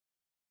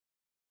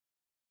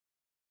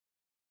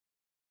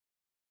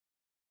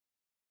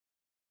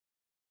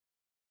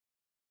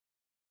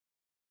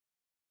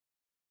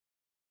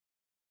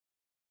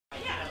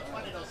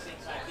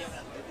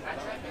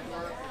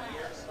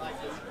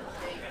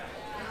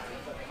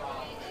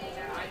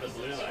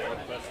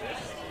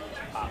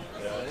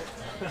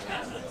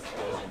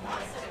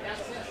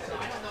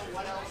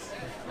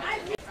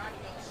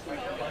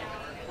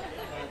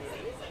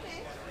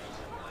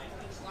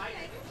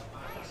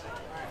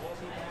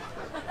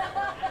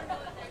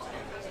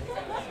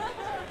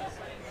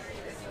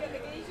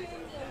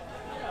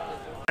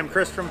I'm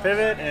Chris from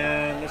Pivot,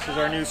 and this is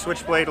our new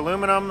Switchblade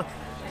aluminum.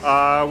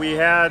 We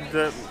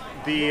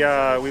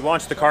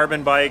launched the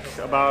carbon bike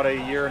about a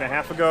year and a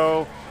half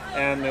ago,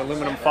 and the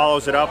aluminum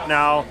follows it up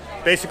now.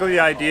 Basically, the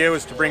idea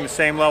was to bring the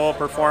same level of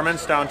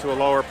performance down to a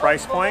lower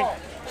price point.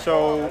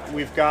 So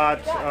we've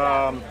got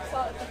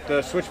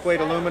the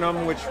Switchblade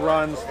aluminum, which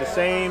runs the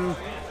same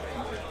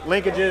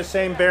linkages,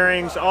 same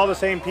bearings, all the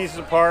same pieces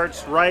of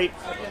parts right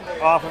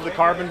off of the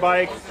carbon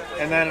bike,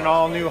 and then an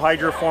all-new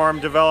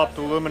hydroform developed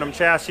aluminum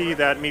chassis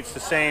that meets the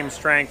same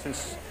strength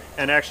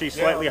and actually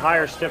slightly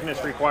higher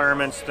stiffness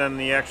requirements than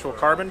the actual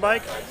carbon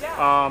bike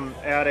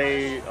at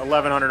a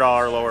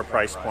 $1,100 lower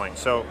price point.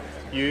 So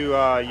you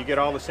get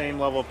all the same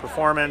level of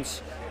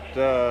performance,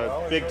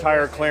 the big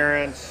tire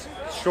clearance,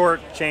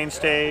 short chain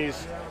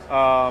stays,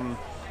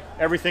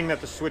 everything that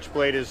the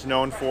Switchblade is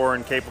known for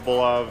and capable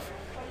of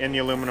in the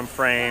aluminum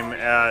frame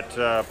at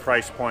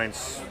price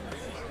points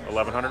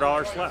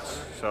 $1,100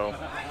 less. So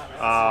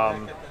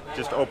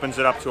just opens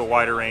it up to a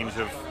wider range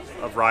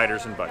of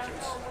riders and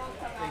budgets.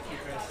 Thank you,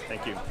 Chris.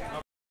 Thank you.